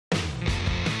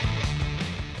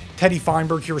Teddy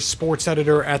Feinberg here, sports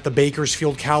editor at the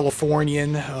Bakersfield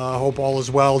Californian. Hope all is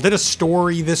well. Did a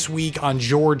story this week on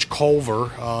George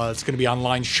Culver. It's going to be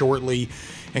online shortly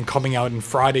and coming out in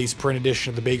Friday's print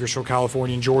edition of the Bakersfield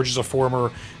Californian. George is a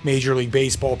former Major League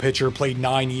Baseball pitcher, played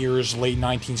 9 years, late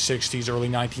 1960s, early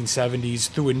 1970s,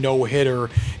 threw a no-hitter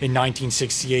in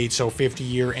 1968, so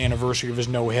 50-year anniversary of his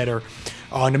no-hitter.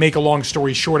 To make a long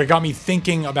story short, it got me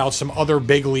thinking about some other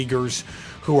big leaguers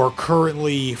who are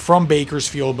currently from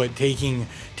Bakersfield but taking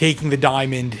the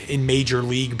diamond in Major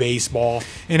League Baseball.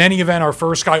 In any event, our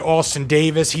first guy, Austin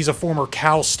Davis, he's a former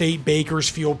Cal State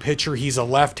Bakersfield pitcher. He's a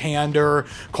left-hander,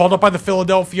 called up by the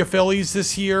Philadelphia Phillies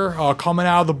this year, coming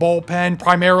out of the bullpen,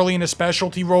 primarily in a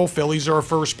specialty role. Phillies are a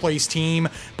first-place team.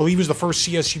 I believe he was the first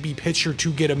CSUB pitcher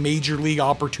to get a Major League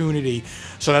opportunity,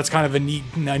 so that's kind of a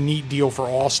neat deal for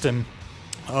Austin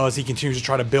as he continues to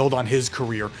try to build on his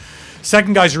career.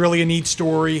 Second guy's really a neat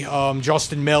story.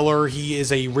 Justin Miller. He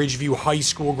is a Ridgeview High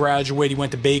School graduate. He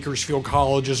went to Bakersfield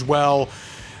College as well.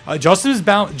 Justin's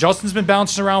been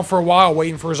bouncing around for a while,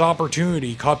 waiting for his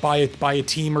opportunity. Cut by a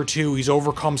team or two. He's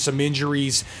overcome some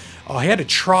injuries. He had to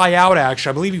try out,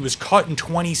 actually. I believe he was cut in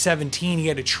 2017. He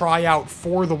had to try out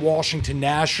for the Washington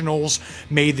Nationals,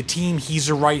 made the team. He's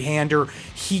a right-hander.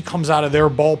 He comes out of their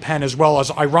bullpen as well, as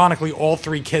ironically all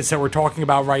three kids that we're talking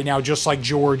about right now, just like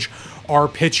George, are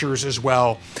pitchers as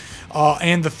well.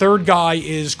 And the third guy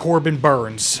is Corbin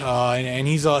Burns, and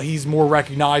he's more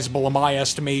recognizable in my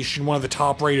estimation, one of the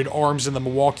top-rated arms in the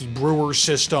Milwaukee Brewers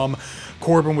system.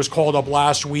 Corbin was called up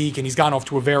last week, and he's gotten off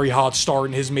to a very hot start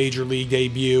in his Major League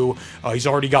debut. He's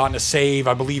already gotten a save.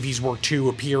 I believe he's worked 2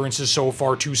 appearances so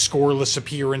far, 2 scoreless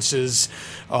appearances.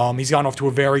 He's gotten off to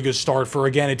a very good start for,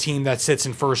 again, a team that sits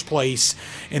in first place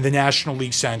in the National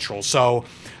League Central. So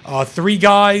 3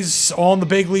 guys all in the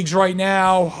big leagues right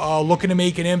now, looking to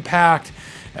make an impact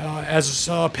as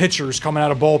pitchers coming out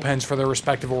of bullpens for their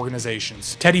respective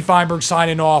organizations. Teddy Feinberg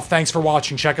signing off. Thanks for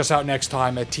watching. Check us out next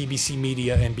time at TBC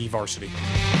Media and B Varsity.